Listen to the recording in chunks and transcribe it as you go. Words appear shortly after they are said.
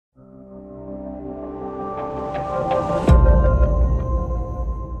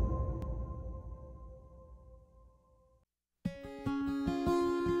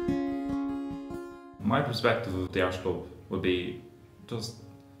perspective of the Arch Club would be just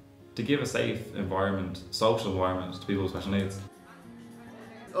to give a safe environment, social environment to people with special needs.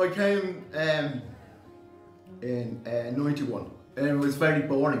 I came in 91 and it was very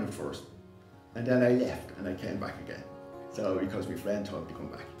boring at first, and then I left and I came back again. So because my friend told me to come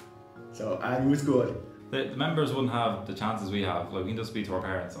back. So, and it was good. The members wouldn't have the chances we have. Like, we can just speak to our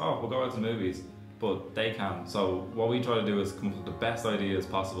parents, oh, we'll go out to the movies, but they can. So what we try to do is come up with the best ideas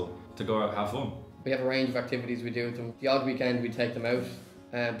possible to go out and have fun. We have a range of activities we do with them. The odd weekend we take them out,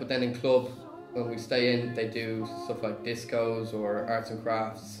 but then in club, when we stay in, they do stuff like discos or arts and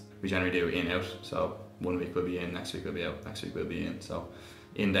crafts. We generally do in-out, so one week we'll be in, next week we'll be out, next week we'll be in. So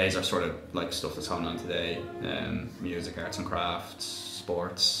in days are sort of like stuff that's going on today, music, arts and crafts,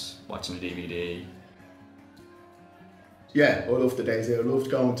 sports, watching a DVD. Yeah, I love the days out. I loved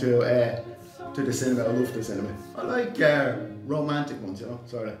going to the cinema. I love the cinema. I like romantic ones, you know,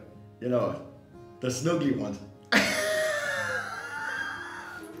 sort of, you know, the snuggly ones.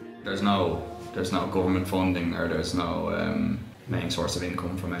 There's no government funding, or there's no main source of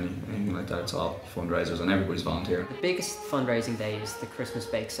income from anything like that. It's all fundraisers and everybody's volunteer. The biggest fundraising day is the Christmas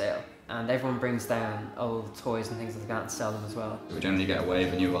bake sale, and everyone brings down old toys and things like that and sell them as well. We generally get a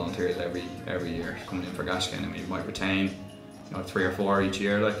wave of new volunteers every year coming in for Gashkin, and we might retain 3 or 4 each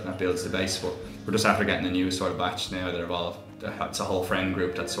year, like, and that builds the base. But we're just after getting a new sort of batch now that evolved. It's a whole friend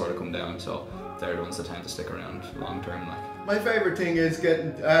group that's sort of come down, so they're the ones that tend to stick around long term. Like, my favourite thing is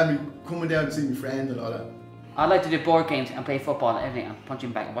getting coming down to see my friend and all that. I like to do board games and play football and everything, and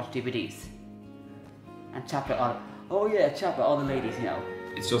punching back and watch DVDs. And chat with all the ladies, you know.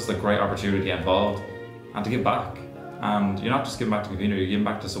 It's just a great opportunity to get involved and to give back. And you're not just giving back to the community, you're giving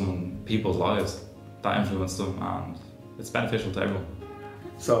back to people's lives that influence them, and it's beneficial to everyone.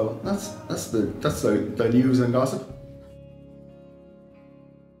 So that's the news and gossip.